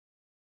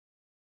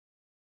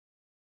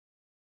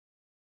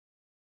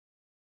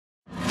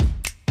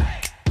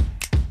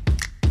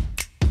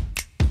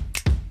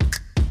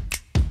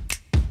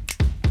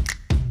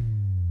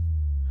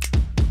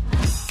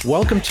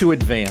Welcome to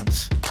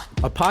Advance,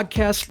 a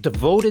podcast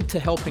devoted to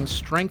helping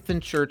strengthen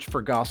church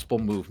for gospel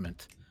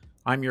movement.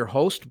 I'm your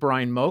host,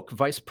 Brian Moak,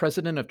 Vice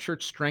President of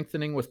Church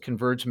Strengthening with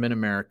Converge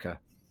Mid-America.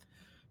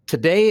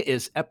 Today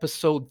is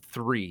episode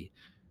 3,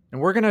 and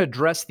we're going to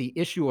address the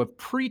issue of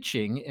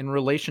preaching in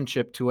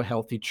relationship to a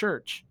healthy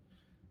church.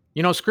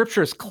 You know,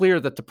 Scripture is clear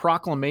that the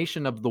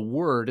proclamation of the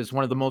word is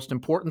one of the most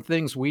important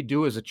things we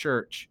do as a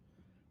church.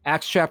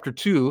 Acts chapter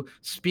 2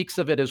 speaks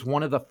of it as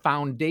one of the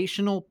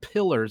foundational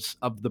pillars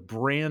of the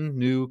brand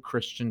new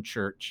Christian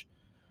church.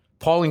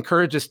 Paul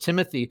encourages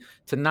Timothy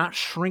to not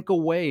shrink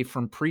away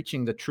from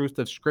preaching the truth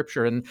of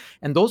Scripture, and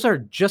those are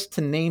just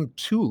to name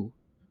 2.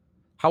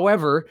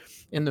 However,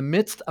 in the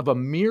midst of a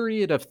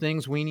myriad of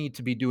things we need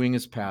to be doing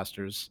as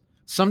pastors,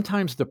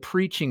 sometimes the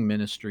preaching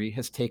ministry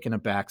has taken a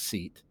back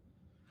seat.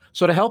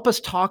 So to help us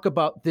talk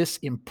about this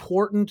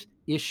important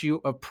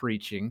issue of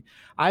preaching,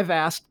 I've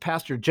asked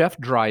Pastor Jeff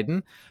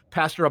Dryden,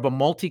 pastor of a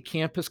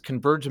multi-campus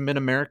Converge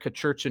Mid-America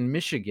church in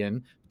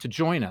Michigan, to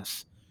join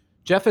us.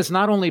 Jeff has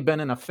not only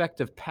been an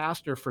effective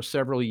pastor for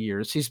several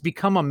years, he's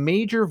become a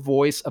major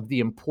voice of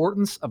the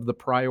importance of the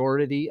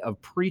priority of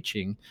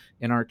preaching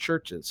in our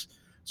churches.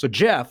 So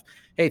Jeff,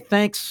 hey,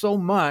 thanks so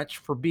much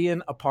for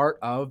being a part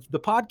of the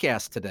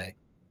podcast today.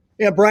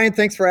 Yeah, Brian,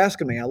 thanks for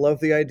asking me. I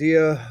love the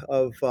idea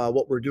of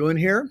what we're doing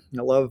here.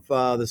 I love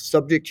the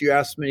subject you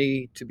asked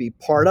me to be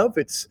part of.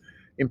 It's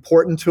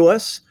important to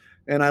us,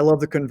 and I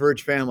love the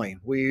Converge family.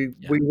 We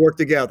work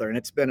together, and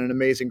it's been an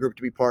amazing group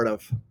to be part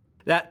of.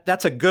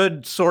 That's a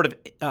good sort of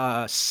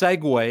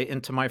segue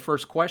into my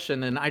first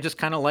question, and I just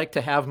kind of like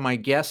to have my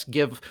guests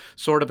give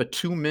sort of a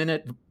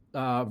 2-minute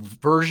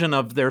version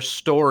of their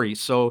story.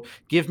 So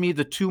give me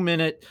the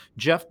 2-minute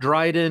Jeff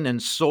Dryden and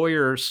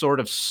Sawyer sort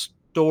of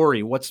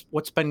story.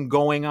 What's been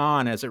going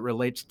on as it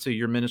relates to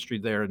your ministry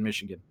there in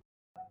Michigan?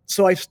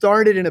 So I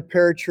started in a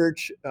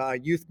parachurch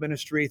youth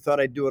ministry,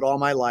 thought I'd do it all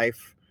my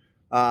life.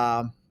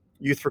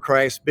 Youth for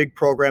Christ, big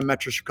program,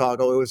 Metro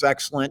Chicago. It was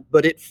excellent,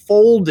 but it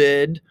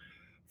folded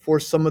for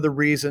some of the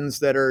reasons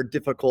that are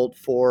difficult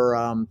for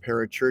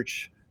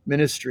parachurch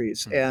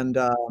ministries. And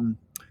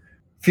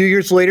a few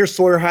years later,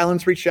 Sawyer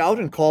Highlands reached out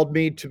and called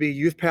me to be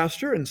youth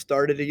pastor and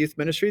started a youth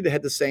ministry. They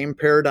had the same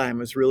paradigm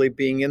as really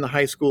being in the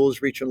high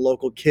schools, reaching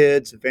local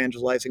kids,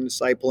 evangelizing,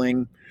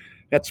 discipling.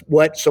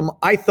 So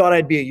I thought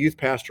I'd be a youth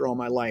pastor all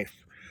my life.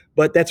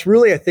 But that's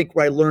really, I think,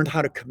 where I learned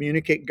how to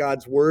communicate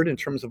God's word in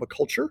terms of a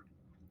culture.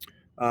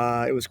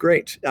 It was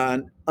great.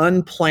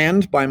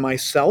 Unplanned by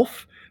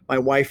myself, my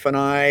wife and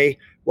I,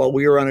 while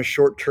we were on a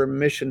short-term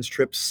missions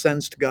trip,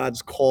 sensed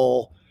God's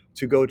call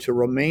to go to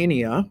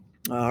Romania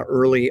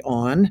early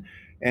on.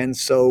 And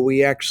so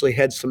we actually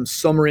had some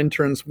summer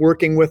interns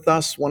working with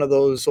us. One of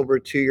those over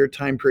a 2-year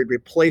time period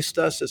replaced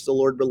us as the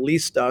Lord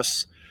released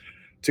us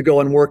to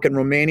go and work in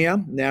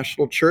Romania,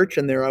 National Church.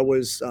 And there I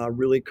was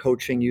really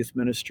coaching youth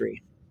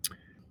ministry.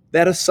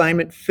 That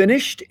assignment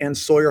finished and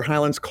Sawyer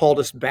Highlands called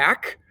us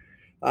back,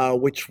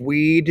 which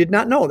we did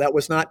not know. That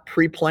was not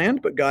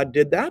pre-planned, but God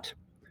did that.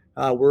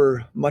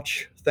 We're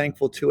much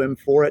thankful to him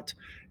for it.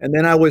 And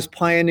then I was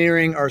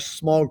pioneering our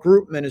small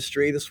group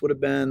ministry. This would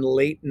have been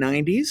late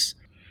 90s.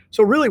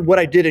 So really what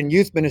I did in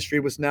youth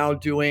ministry was now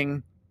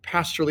doing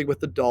pastorally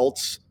with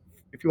adults,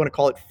 if you want to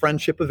call it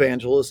friendship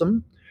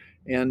evangelism,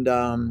 and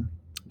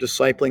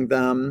discipling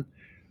them.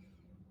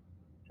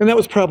 And that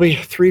was probably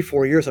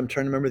 3-4 years. I'm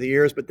trying to remember the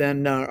years. But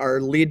then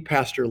our lead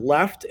pastor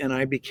left, and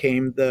I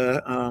became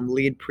the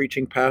lead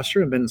preaching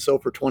pastor and been so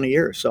for 20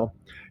 years. So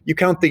you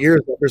count the years,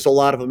 there's a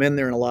lot of them in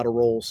there and a lot of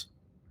roles.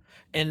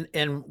 And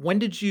when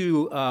did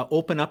you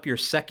open up your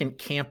second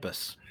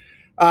campus?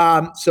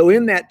 So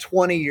in that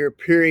 20-year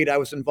period, I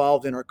was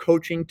involved in our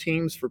coaching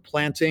teams for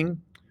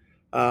planting.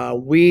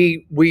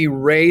 We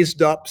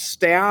raised up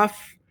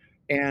staff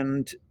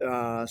and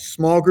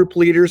small group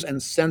leaders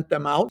and sent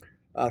them out.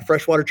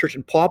 Freshwater Church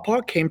in Paw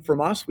Paw came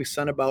from us. We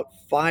sent about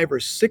 5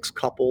 or 6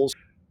 couples.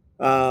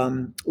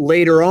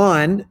 Later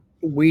on,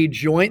 we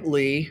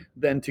jointly,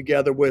 then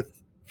together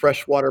with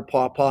Freshwater,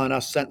 Paw Paw, and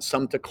us, sent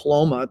some to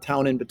Coloma, a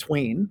town in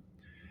between.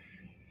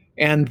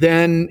 And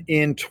then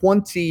in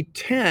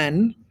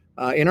 2010,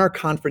 in our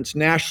conference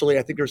nationally,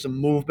 I think there's a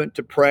movement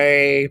to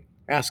pray,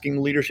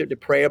 asking leadership to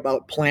pray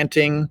about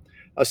planting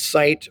a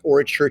site or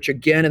a church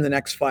again in the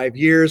next 5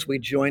 years. We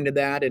joined in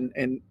that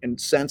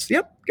and sensed,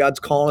 yep, God's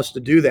calling us to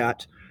do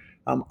that.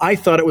 I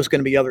thought it was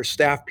going to be other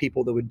staff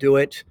people that would do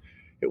it.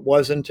 It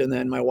wasn't. And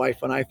then my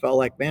wife and I felt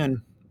like,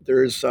 man,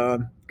 there's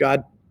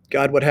God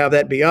would have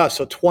that be us.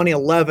 So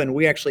 2011,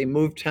 we actually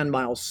moved 10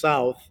 miles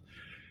south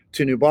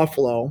to New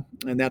Buffalo,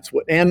 and that's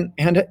what, and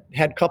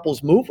had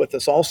couples move with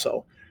us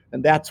also.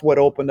 And that's what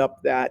opened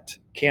up that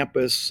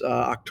campus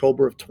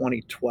October of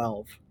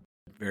 2012.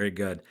 Very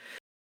good.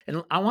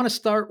 And I want to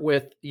start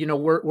with,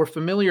 we're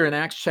familiar in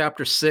Acts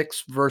chapter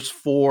 6, verse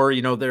 4,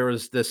 there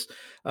was this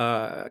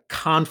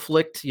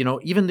conflict,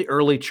 even the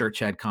early church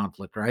had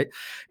conflict, right?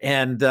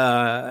 And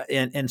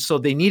so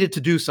they needed to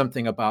do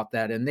something about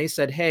that. And they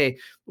said, hey,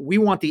 we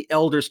want the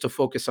elders to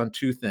focus on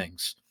 2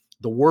 things,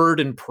 the word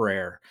and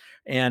prayer.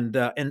 And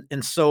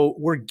so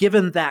we're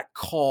given that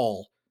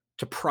call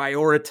to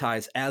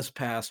prioritize as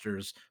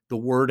pastors the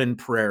word and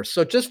prayer.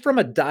 So just from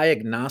a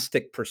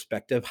diagnostic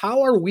perspective,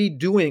 how are we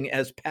doing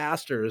as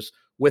pastors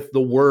with the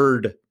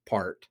word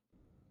part?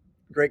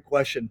 Great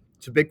question.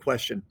 It's a big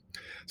question.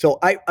 So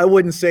I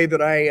wouldn't say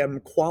that I am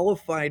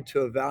qualified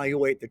to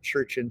evaluate the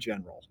church in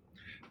general.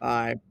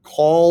 I'm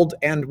called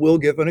and will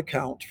give an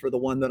account for the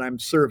one that I'm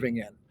serving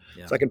in.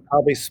 Yeah. So I can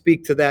probably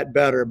speak to that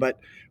better, but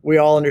we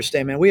all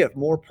understand, man, we have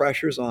more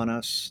pressures on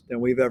us than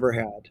we've ever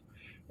had.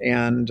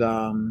 And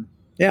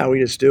yeah, we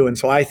just do. And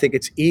so I think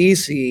it's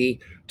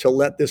easy to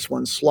let this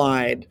one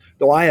slide,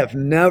 though I have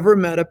never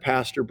met a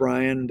pastor,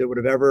 Brian, that would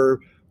have ever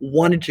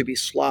wanted to be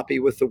sloppy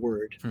with the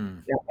word.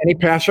 Now, any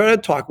pastor I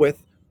talk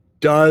with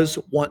does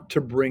want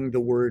to bring the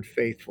word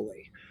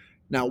faithfully.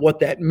 Now, what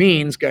that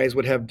means, guys,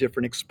 would have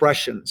different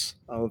expressions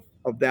of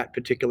that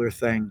particular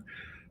thing.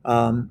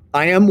 I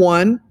am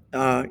one.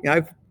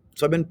 I've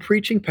been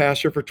preaching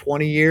pastor for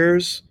 20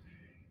 years.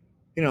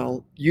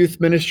 Youth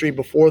ministry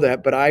before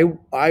that, but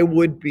I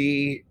would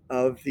be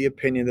of the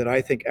opinion that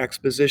I think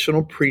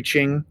expositional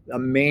preaching, a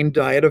main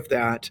diet of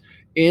that,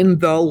 in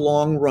the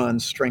long run,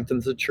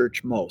 strengthens the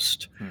church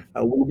most.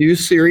 We do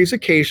series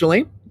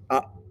occasionally.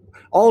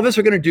 All of us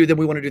are going to do them.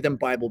 We want to do them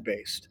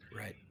Bible-based.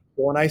 Right.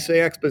 When I say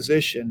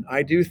exposition,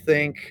 I do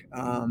think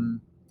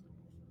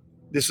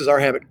this is our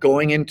habit,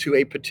 going into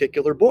a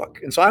particular book.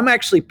 And so I'm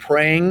actually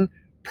praying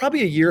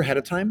probably a year ahead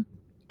of time.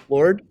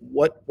 Lord,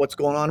 what's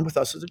going on with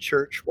us as a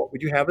church? What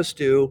would you have us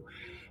do?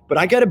 But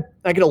I get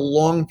a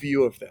long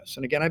view of this.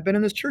 And again, I've been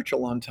in this church a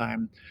long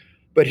time.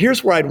 But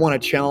here's where I'd want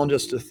to challenge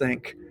us to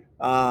think.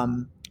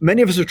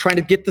 Many of us are trying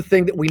to get the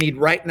thing that we need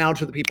right now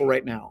to the people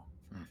right now.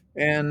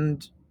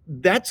 And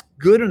that's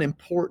good and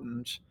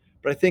important.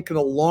 But I think in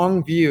the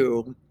long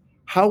view,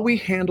 how we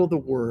handle the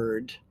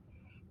word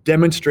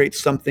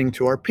demonstrates something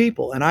to our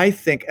people. And I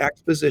think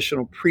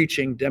expositional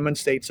preaching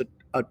demonstrates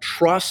a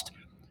trust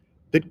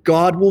that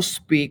God will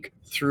speak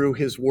through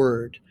his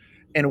word.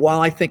 And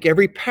while I think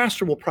every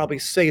pastor will probably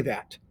say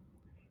that,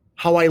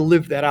 how I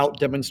live that out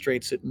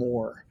demonstrates it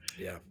more.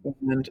 Yeah.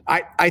 And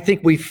I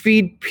think we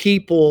feed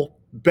people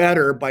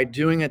better by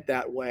doing it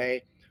that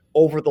way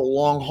over the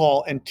long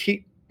haul. And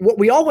what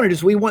we all want to do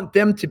is we want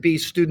them to be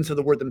students of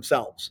the word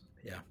themselves.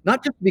 Yeah.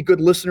 Not just to be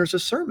good listeners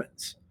of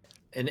sermons.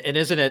 And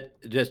isn't it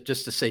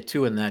just to say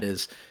too, and that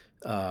is,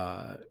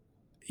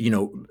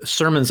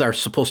 sermons are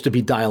supposed to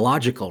be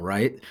dialogical,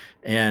 right?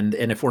 And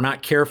if we're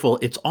not careful,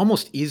 it's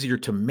almost easier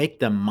to make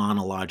them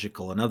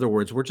monological. In other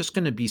words, we're just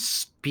going to be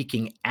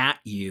speaking at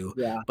you.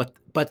 Yeah.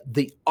 But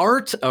the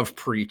art of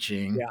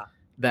preaching,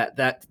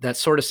 that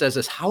sort of says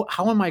this: how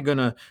am I going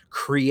to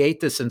create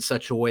this in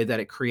such a way that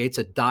it creates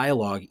a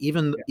dialogue,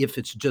 even if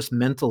it's just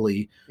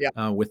mentally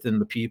within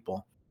the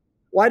people?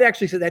 Well, I'd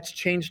actually say that's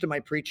changed in my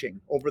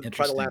preaching over the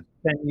last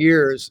 10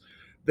 years,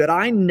 that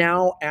I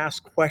now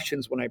ask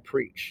questions when I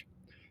preach.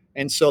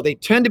 And so they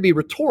tend to be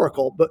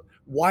rhetorical, but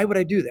why would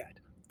I do that?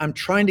 I'm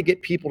trying to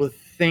get people to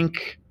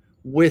think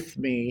with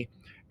me.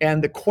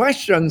 And the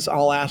questions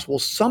I'll ask will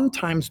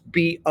sometimes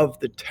be of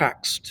the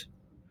text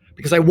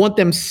because I want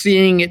them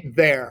seeing it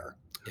there.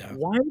 Yeah.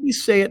 Why would he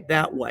say it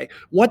that way?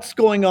 What's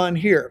going on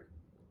here?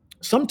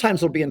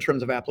 Sometimes it'll be in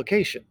terms of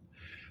application.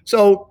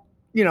 So,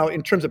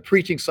 in terms of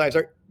preaching size,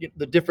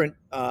 the different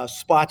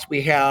spots we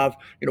have,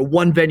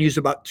 one venue is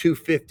about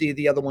 250,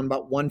 the other one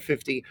about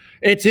 150.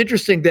 And it's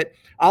interesting that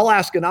I'll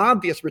ask an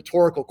obvious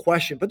rhetorical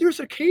question, but there's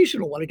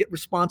occasional one I get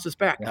responses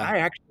back. Yeah. I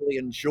actually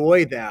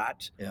enjoy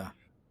that. Yeah.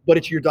 But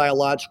it's your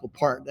dialogical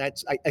part.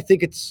 I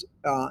think it's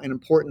an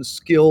important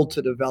skill to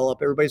develop.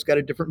 Everybody's got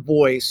a different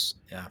voice.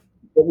 Yeah.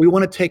 But we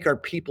want to take our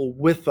people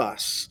with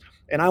us.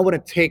 And I want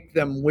to take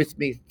them with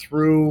me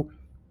through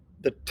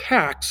the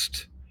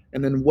text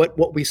and then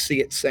what we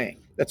see it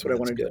saying. That's what I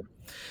want to do.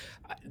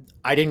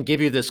 I didn't give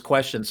you this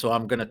question, so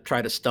I'm going to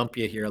try to stump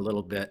you here a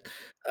little bit.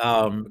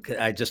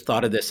 I just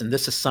thought of this, and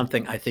this is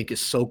something I think is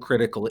so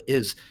critical,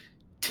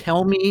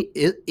 tell me,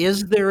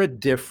 is there a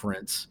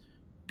difference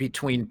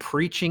between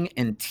preaching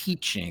and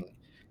teaching?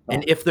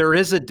 And if there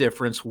is a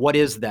difference, what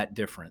is that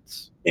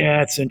difference?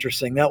 Yeah, it's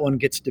interesting. That one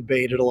gets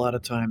debated a lot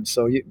of times.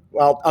 So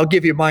I'll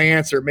give you my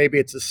answer. Maybe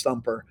it's a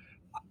stumper.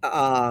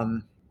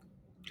 So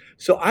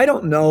I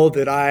don't know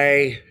that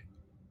I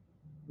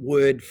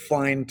would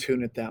fine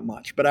tune it that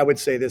much, but I would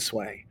say this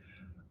way.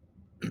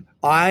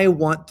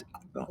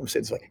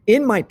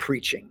 In my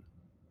preaching,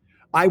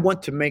 I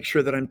want to make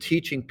sure that I'm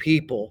teaching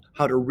people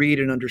how to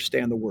read and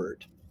understand the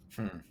word.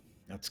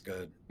 That's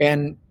good.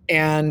 And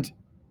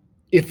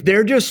if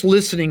they're just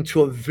listening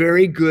to a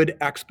very good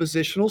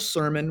expositional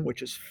sermon,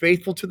 which is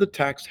faithful to the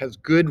text, has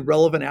good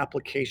relevant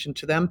application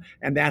to them,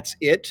 and that's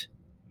it,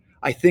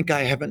 I think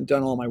I haven't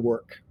done all my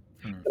work.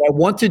 But I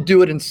want to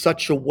do it in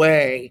such a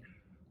way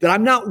that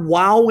I'm not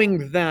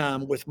wowing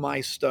them with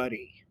my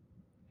study,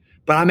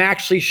 but I'm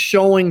actually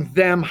showing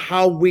them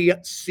how we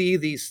see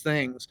these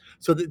things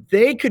so that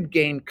they could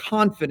gain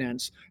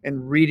confidence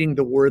in reading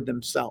the word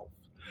themselves.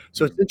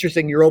 So it's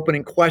interesting, your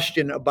opening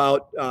question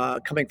about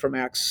coming from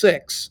Acts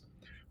 6.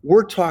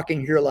 We're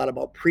talking here a lot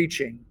about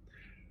preaching.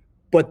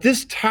 But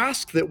this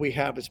task that we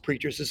have as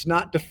preachers is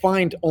not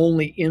defined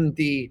only in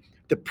the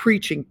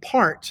preaching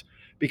part,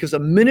 because a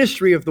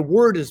ministry of the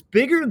word is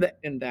bigger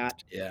than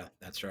that. Yeah,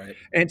 that's right.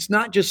 And it's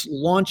not just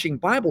launching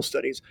Bible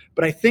studies,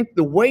 but I think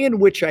the way in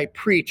which I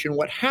preach and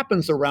what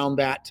happens around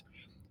that,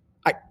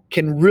 I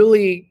can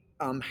really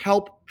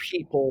help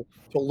people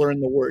to learn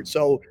the word.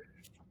 So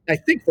I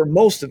think for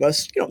most of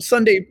us,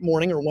 Sunday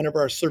morning or whenever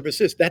our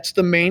service is, that's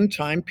the main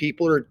time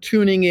people are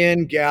tuning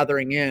in,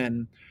 gathering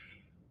in.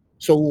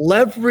 So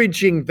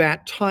leveraging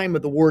that time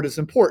of the word is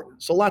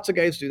important. So lots of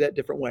guys do that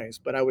different ways,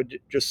 but I would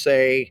just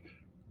say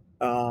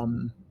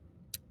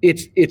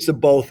it's a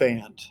both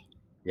and.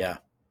 Yeah,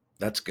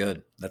 that's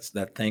good.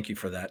 Thank you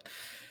for that.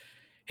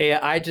 Hey,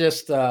 I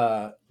just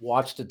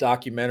watched a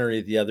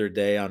documentary the other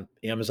day on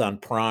Amazon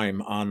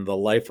Prime on the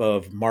life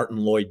of Martin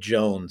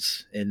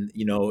Lloyd-Jones, and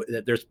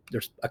there's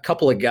a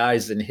couple of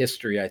guys in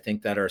history I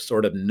think that are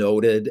sort of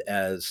noted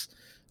as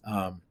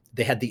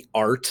they had the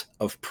art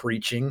of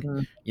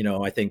preaching.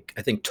 I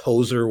think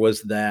Tozer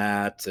was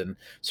that, and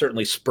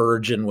certainly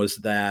Spurgeon was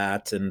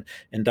that, and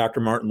Dr.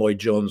 Martin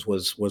Lloyd-Jones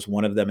was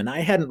one of them. And I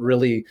hadn't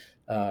really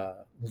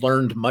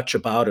learned much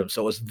about him,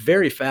 so it was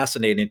very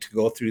fascinating to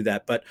go through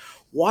that. But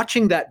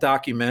watching that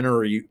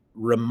documentary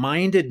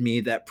reminded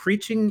me that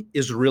preaching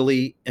is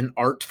really an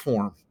art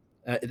form.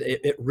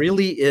 It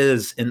really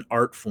is an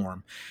art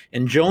form.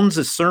 And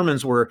Jones's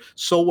sermons were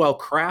so well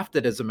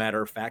crafted, as a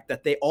matter of fact,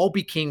 that they all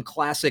became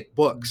classic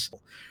books.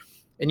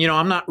 And,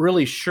 I'm not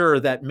really sure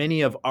that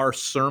many of our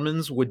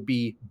sermons would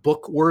be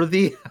book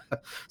worthy,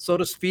 so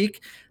to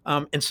speak.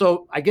 And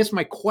so I guess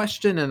my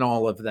question in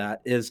all of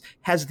that is,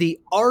 has the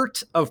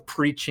art of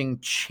preaching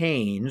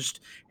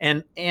changed?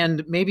 And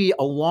maybe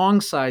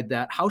alongside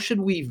that, how should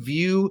we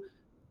view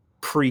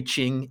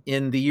preaching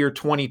in the year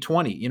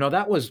 2020?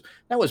 That was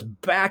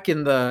back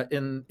in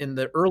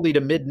the early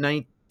to mid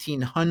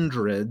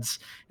 1900s,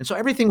 and so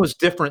everything was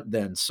different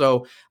then.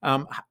 So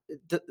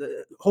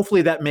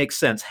hopefully that makes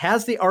sense.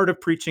 Has the art of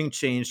preaching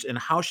changed, and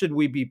how should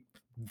we be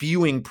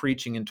viewing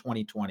preaching in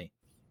 2020?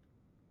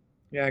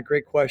 Yeah,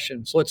 great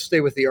question. So let's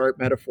stay with the art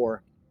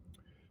metaphor.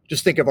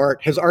 Just think of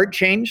art. Has art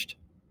changed?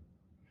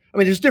 I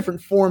mean, there's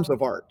different forms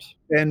of art.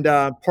 And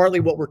partly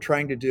what we're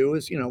trying to do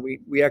is, we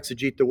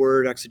exegete the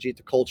word, exegete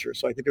the culture.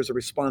 So I think there's a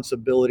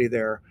responsibility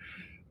there.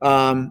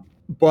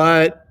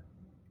 But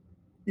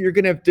you're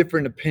going to have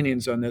different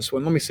opinions on this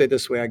one. Let me say it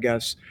this way, I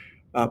guess.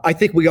 I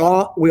think we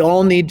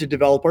all need to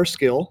develop our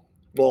skill.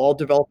 We'll all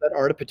develop that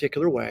art a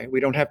particular way.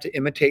 We don't have to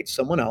imitate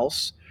someone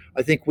else.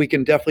 I think we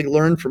can definitely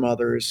learn from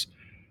others.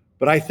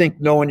 But I think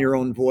knowing your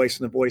own voice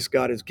and the voice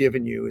God has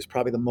given you is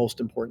probably the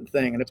most important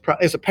thing. And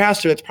as a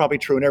pastor, that's probably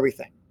true in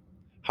everything.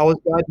 How has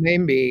God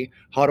made me?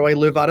 How do I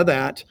live out of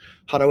that?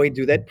 How do I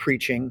do that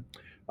preaching?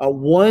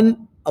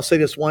 I'll say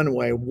this one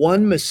way.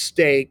 One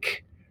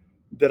mistake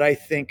that I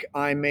think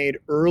I made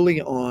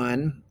early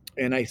on,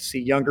 and I see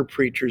younger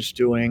preachers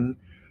doing,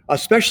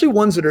 especially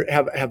ones that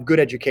have good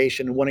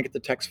education and want to get the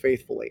text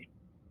faithfully,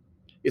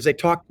 is they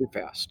talk too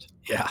fast.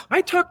 Yeah.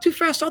 I talk too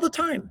fast all the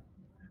time.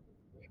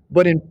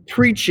 But in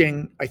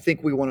preaching, I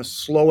think we want to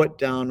slow it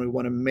down. We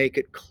want to make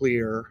it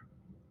clear.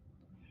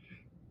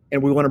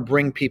 And we want to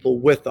bring people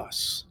with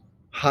us.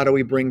 How do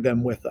we bring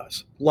them with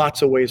us?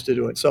 Lots of ways to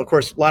do it. So, of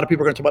course, a lot of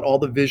people are going to talk about all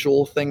the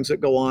visual things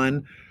that go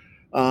on.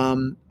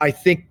 I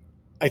think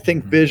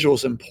visual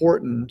is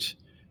important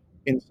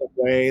in some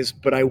ways,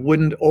 but I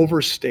wouldn't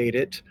overstate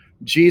it.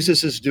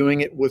 Jesus is doing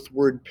it with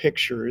word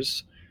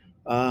pictures.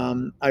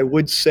 I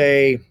would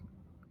say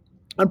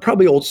I'm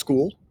probably old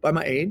school by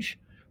my age.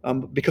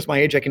 Because my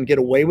age, I can get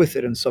away with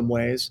it in some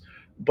ways.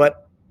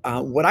 But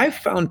what I've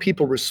found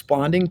people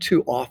responding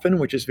to often,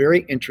 which is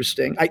very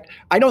interesting,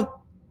 I don't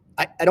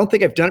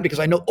think I've done it because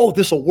I know,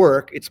 this will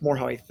work. It's more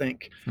how I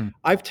think.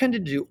 I've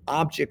tended to do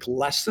object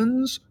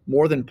lessons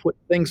more than put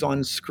things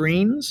on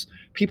screens.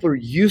 People are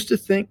used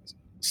to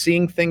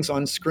seeing things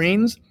on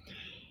screens.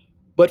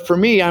 But for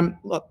me,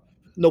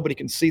 nobody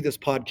can see this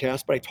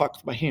podcast, but I talk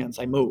with my hands.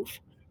 I move.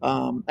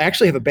 I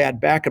actually have a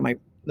bad back in my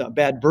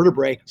bad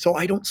vertebrae, so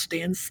I don't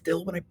stand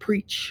still when I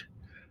preach.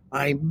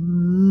 I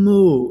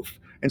move.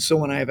 And so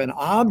when I have an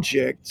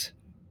object,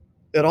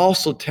 it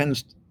also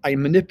I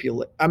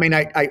manipulate. I mean,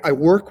 I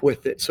work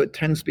with it, so it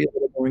tends to be a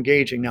little more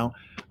engaging. Now,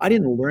 I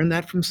didn't learn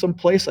that from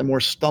someplace. I more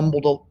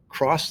stumbled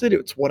across it.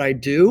 It's what I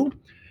do.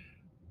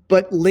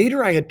 But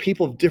later I had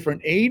people of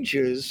different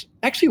ages.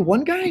 Actually,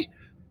 one guy,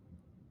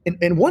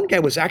 and one guy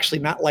was actually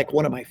not like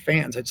one of my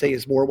fans. I'd say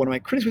he's more one of my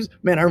critics.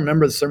 Man, I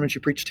remember the sermons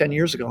you preached 10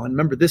 years ago. I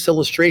remember this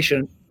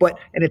illustration,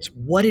 and it's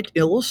what it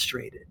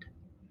illustrated.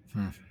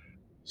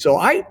 So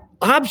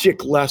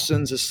object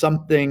lessons is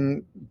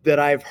something that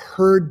I've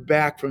heard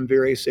back from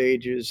various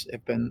ages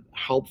have been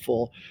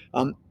helpful.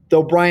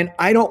 Though, Brian,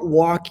 I don't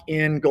walk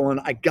in going,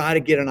 I got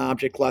to get an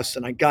object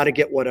lesson. I got to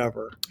get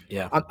whatever.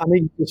 Yeah. I'm going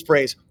to use this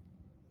phrase.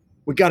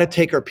 We got to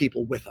take our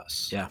people with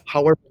us, yeah,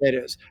 however that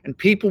is. And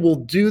people will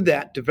do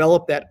that,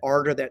 develop that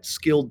art or that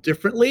skill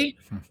differently.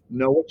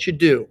 Know what you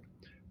do.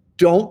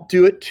 Don't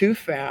do it too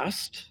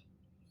fast.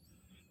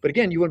 But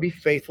again, you want to be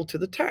faithful to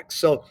the text.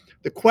 So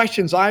the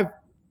questions I've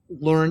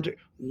learned,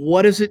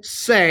 what does it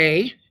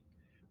say?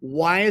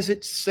 Why is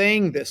it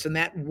saying this? And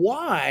that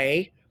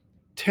why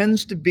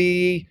tends to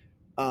be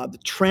the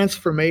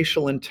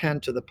transformational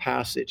intent of the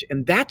passage.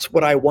 And that's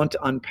what I want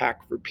to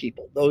unpack for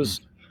people, those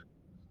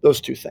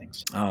two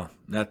things. Oh,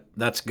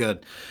 that's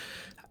good.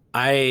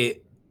 I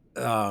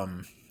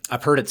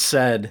I've heard it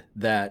said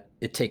that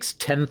it takes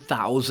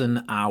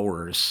 10,000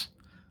 hours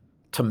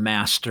to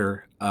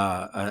master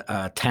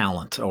a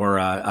talent or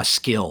a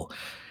skill,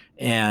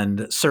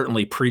 and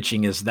certainly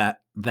preaching is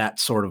that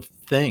sort of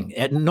thing.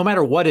 And no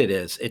matter what it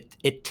is,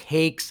 it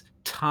takes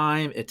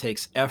time, it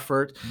takes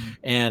effort,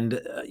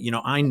 and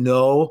I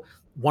know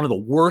one of the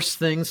worst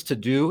things to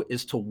do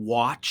is to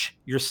watch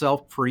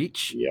yourself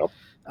preach. Yep.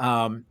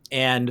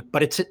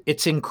 But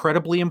it's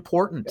incredibly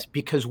important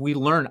because we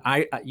learn.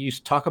 I you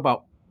talk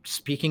about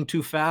speaking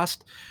too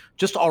fast.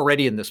 Just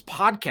already in this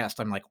podcast,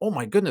 I'm like, oh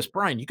my goodness,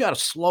 Brian, you got to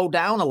slow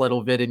down a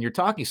little bit in your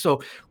talking.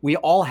 So we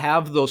all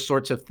have those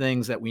sorts of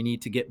things that we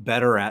need to get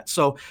better at.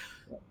 So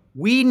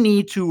we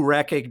need to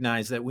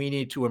recognize that we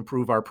need to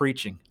improve our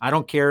preaching. I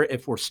don't care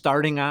if we're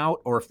starting out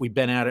or if we've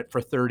been at it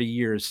for 30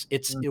 years.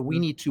 We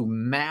need to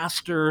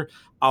master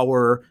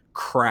our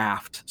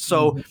craft.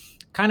 So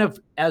kind of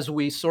as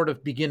we sort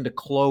of begin to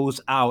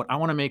close out, I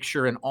want to make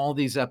sure in all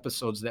these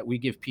episodes that we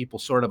give people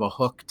sort of a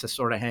hook to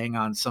sort of hang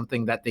on,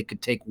 something that they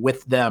could take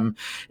with them.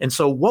 And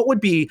so what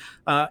would be,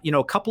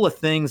 a couple of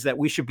things that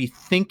we should be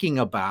thinking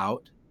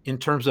about in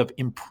terms of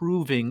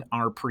improving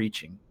our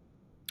preaching?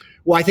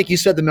 Well, I think you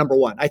said the number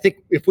one. I think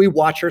if we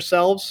watch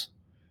ourselves,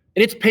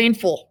 and it's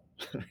painful,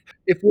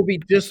 if we'll be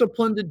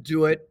disciplined to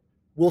do it,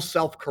 we'll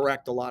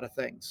self-correct a lot of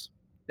things.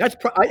 That's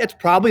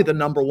probably the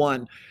number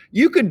one.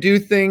 You can do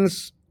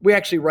things. We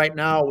actually right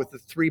now with the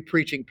 3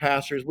 preaching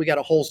pastors, we got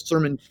a whole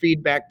sermon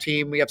feedback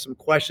team. We have some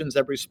questions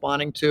that we're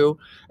responding to,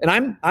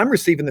 and I'm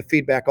receiving the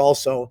feedback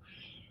also.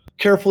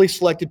 Carefully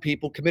selected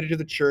people committed to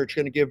the church,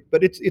 going to give,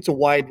 but it's a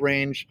wide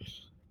range.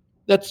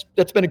 That's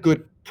been a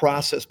good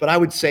process. But I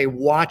would say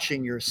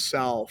watching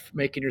yourself,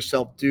 making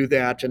yourself do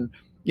that, and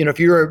if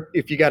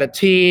you got a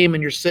team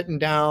and you're sitting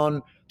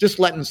down, just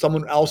letting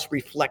someone else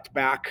reflect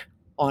back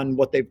on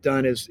what they've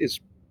done is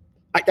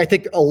I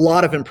think a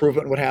lot of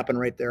improvement would happen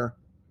right there.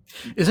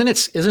 Isn't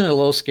it a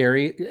little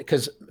scary?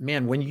 Because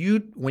man, when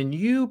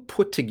you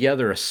put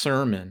together a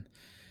sermon,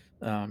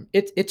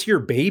 it's your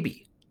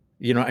baby.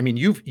 I mean,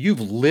 you've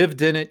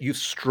lived in it, you've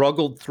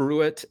struggled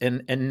through it,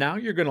 and now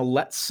you're going to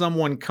let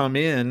someone come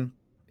in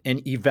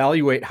and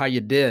evaluate how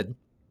you did.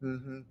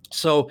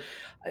 So,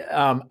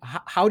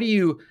 how do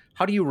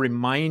you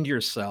remind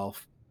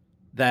yourself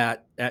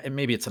that? And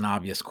maybe it's an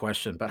obvious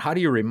question, but how do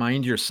you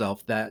remind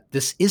yourself that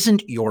this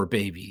isn't your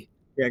baby?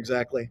 Yeah,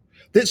 exactly.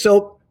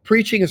 So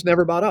preaching is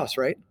never about us,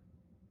 right?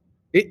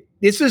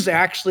 This is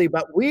actually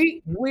about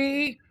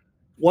we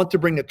want to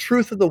bring the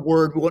truth of the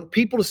word. We want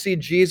people to see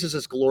Jesus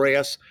as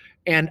glorious.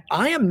 And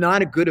I am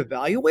not a good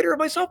evaluator of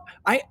myself.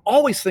 I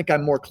always think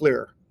I'm more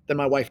clear than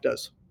my wife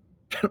does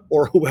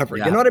or whoever.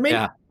 Yeah, you know what I mean?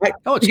 Yeah.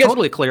 It's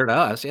totally clear to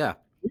us. Yeah.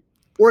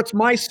 Or it's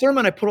my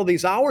sermon. I put all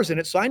these hours in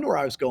it, so I knew where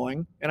I was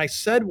going. And I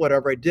said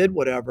whatever, I did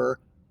whatever.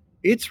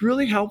 It's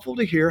really helpful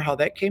to hear how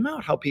that came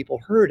out, how people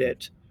heard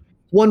it.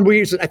 One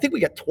reason, I think we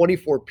got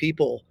 24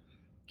 people.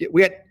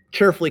 We had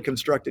carefully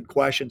constructed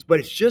questions, but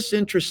it's just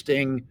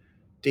interesting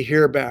to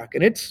hear back.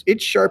 And it's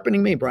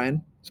sharpening me,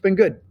 Brian. It's been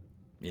good.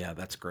 Yeah,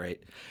 that's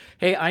great.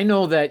 Hey, I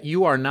know that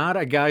you are not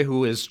a guy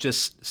who is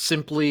just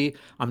simply,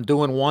 I'm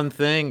doing one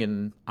thing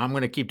and I'm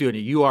going to keep doing it.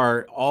 You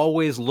are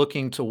always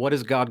looking to what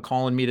is God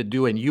calling me to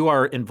do? And you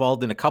are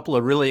involved in a couple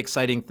of really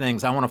exciting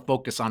things. I want to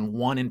focus on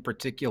one in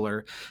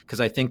particular because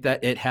I think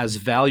that it has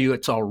value.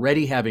 It's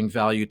already having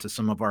value to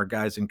some of our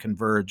guys in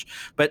Converge.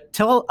 But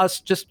tell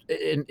us just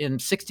in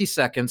 60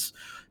 seconds,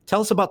 tell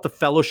us about the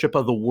Fellowship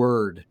of the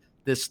Word.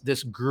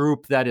 This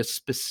group that is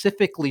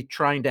specifically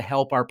trying to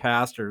help our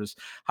pastors.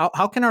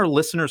 How can our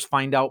listeners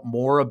find out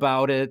more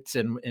about it?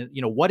 And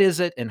what is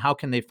it and how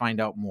can they find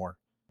out more?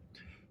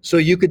 So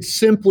you could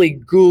simply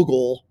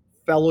Google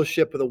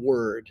Fellowship of the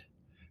Word.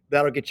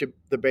 That'll get you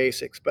the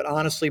basics. But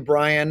honestly,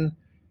 Brian,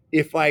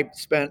 if I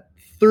spent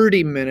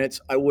 30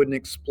 minutes, I wouldn't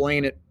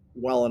explain it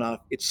well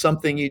enough. It's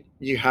something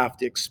you have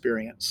to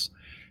experience.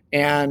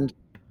 And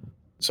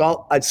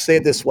so I'd say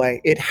it this way.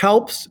 It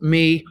helps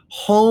me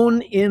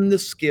hone in the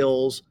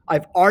skills.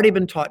 I've already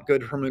been taught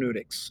good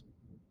hermeneutics.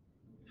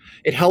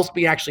 It helps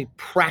me actually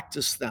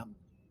practice them.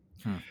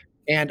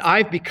 And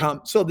I've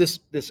become, so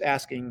this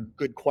asking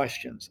good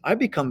questions, I've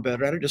become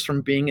better at it just from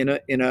being in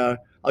a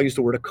I'll use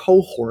the word, a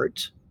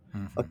cohort,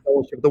 a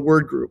Fellowship of the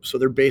Word group. So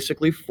they're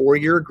basically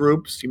 4-year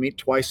groups. You meet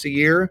twice a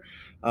year.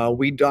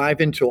 We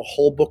dive into a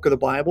whole book of the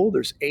Bible.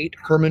 There's 8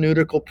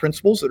 hermeneutical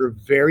principles that are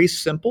very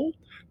simple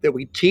that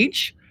we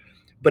teach.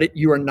 But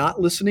you are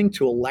not listening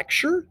to a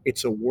lecture.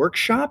 It's a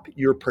workshop.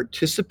 You're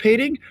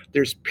participating.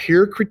 There's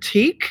peer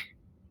critique,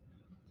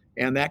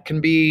 and that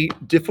can be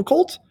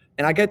difficult.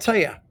 And I got to tell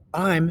you,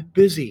 I'm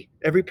busy.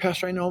 Every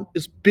pastor I know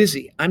is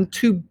busy. I'm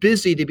too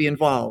busy to be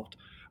involved.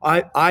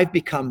 I've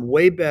become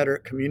way better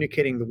at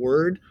communicating the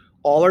word.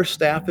 All our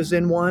staff is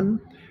in one.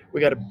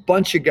 We got a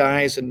bunch of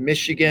guys in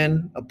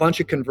Michigan, a bunch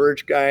of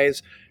Converge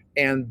guys,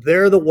 and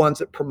they're the ones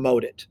that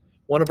promote it.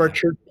 One of our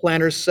church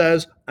planners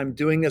says, I'm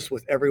doing this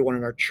with everyone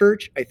in our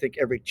church. I think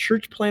every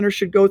church planner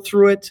should go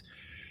through it.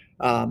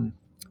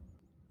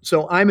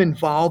 So I'm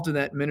involved in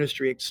that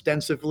ministry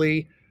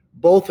extensively,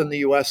 both in the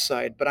US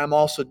side, but I'm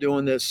also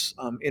doing this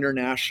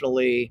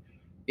internationally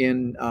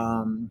in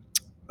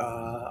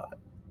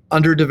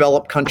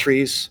underdeveloped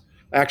countries.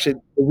 Actually,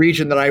 the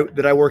region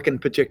that I work in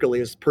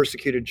particularly is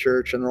persecuted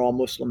church, and they're all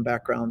Muslim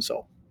background.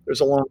 So there's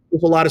a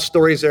lot of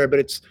stories there, but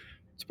it's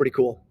pretty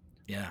cool.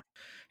 Yeah.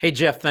 Hey,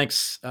 Jeff,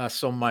 thanks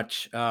so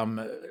much.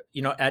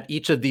 At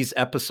each of these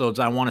episodes,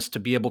 I want us to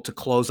be able to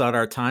close out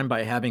our time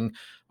by having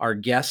our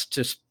guests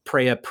just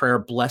pray a prayer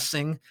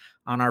blessing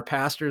on our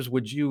pastors.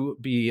 Would you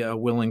be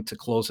willing to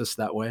close us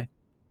that way?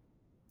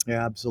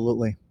 Yeah,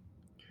 absolutely.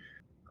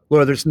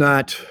 Lord, there's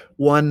not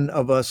one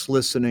of us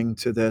listening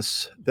to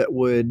this that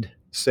would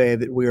say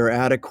that we are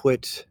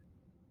adequate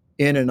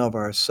in and of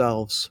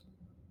ourselves.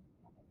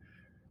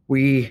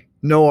 We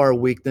know our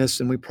weakness,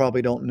 and we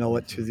probably don't know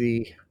it to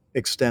the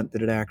extent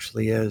that it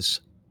actually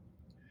is.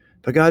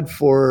 But God,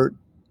 for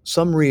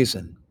some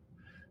reason,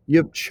 you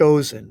have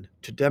chosen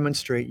to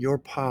demonstrate your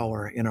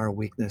power in our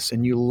weakness,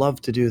 and you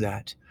love to do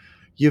that.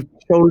 You've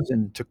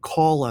chosen to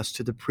call us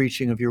to the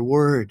preaching of your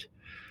word.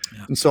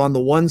 Yeah. And so, on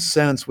the one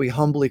sense, we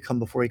humbly come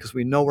before you because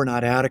we know we're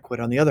not adequate.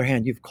 On the other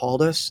hand, you've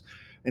called us,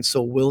 and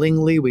so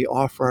willingly we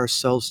offer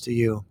ourselves to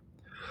you.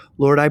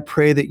 Lord, I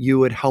pray that you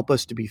would help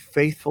us to be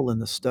faithful in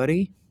the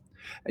study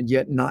and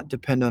yet not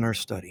depend on our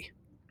study.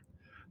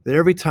 That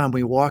every time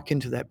we walk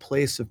into that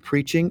place of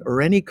preaching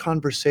or any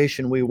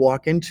conversation we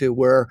walk into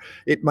where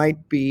it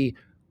might be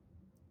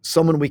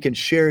someone we can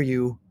share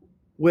you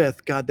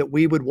with, God, that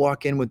we would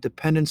walk in with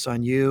dependence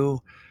on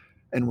you,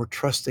 and we're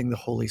trusting the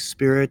Holy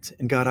Spirit.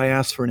 And God, I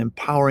ask for an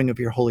empowering of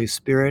your Holy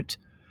Spirit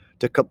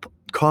to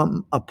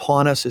come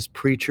upon us as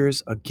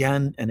preachers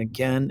again and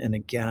again and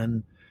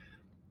again.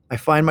 I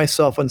find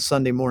myself on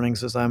Sunday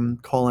mornings as I'm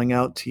calling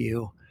out to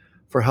you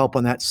for help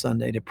on that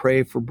Sunday to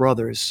pray for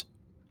brothers,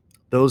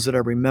 those that I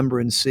remember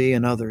and see,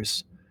 and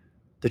others,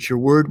 that your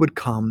word would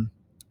come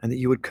and that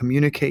you would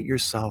communicate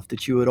yourself,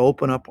 that you would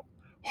open up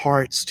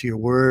hearts to your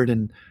word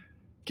and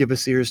give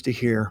us ears to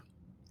hear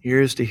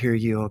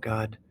you, oh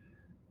God.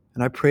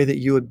 And I pray that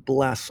you would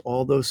bless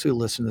all those who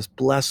listen to this,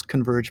 bless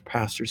Converge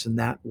pastors in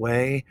that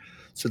way,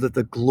 so that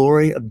the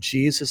glory of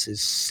Jesus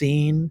is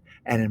seen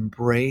and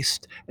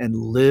embraced and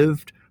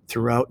lived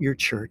throughout your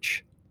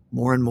church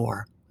more and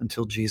more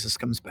until Jesus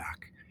comes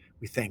back.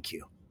 We thank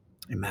you.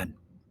 Amen.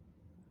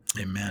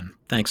 Amen.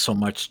 Thanks so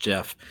much,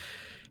 Jeff.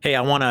 Hey,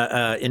 I want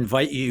to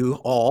invite you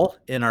all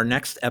in our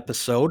next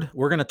episode.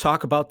 We're going to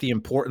talk about the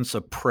importance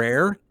of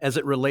prayer as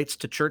it relates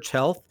to church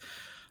health.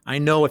 I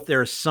know if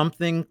there's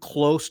something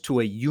close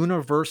to a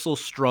universal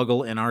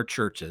struggle in our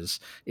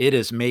churches, it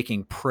is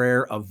making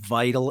prayer a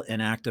vital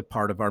and active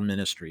part of our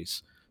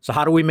ministries. So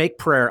how do we make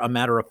prayer a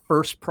matter of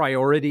first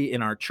priority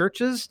in our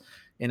churches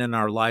and in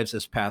our lives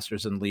as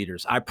pastors and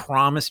leaders? I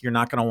promise you're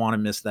not going to want to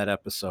miss that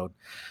episode.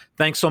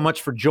 Thanks so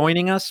much for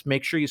joining us.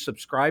 Make sure you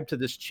subscribe to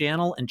this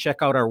channel and check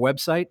out our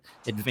website,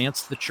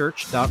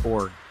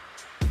 advancethechurch.org.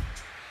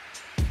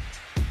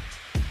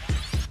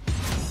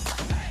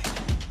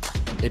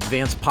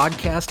 Advance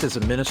Podcast is a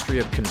ministry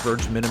of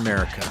Converge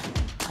Mid-America.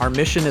 Our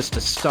mission is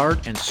to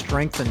start and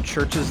strengthen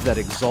churches that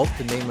exalt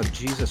the name of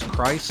Jesus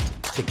Christ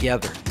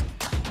together.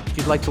 If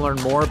you'd like to learn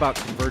more about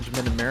Converge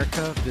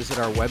Mid-America, visit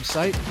our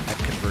website at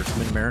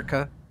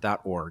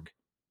convergemidamerica.org.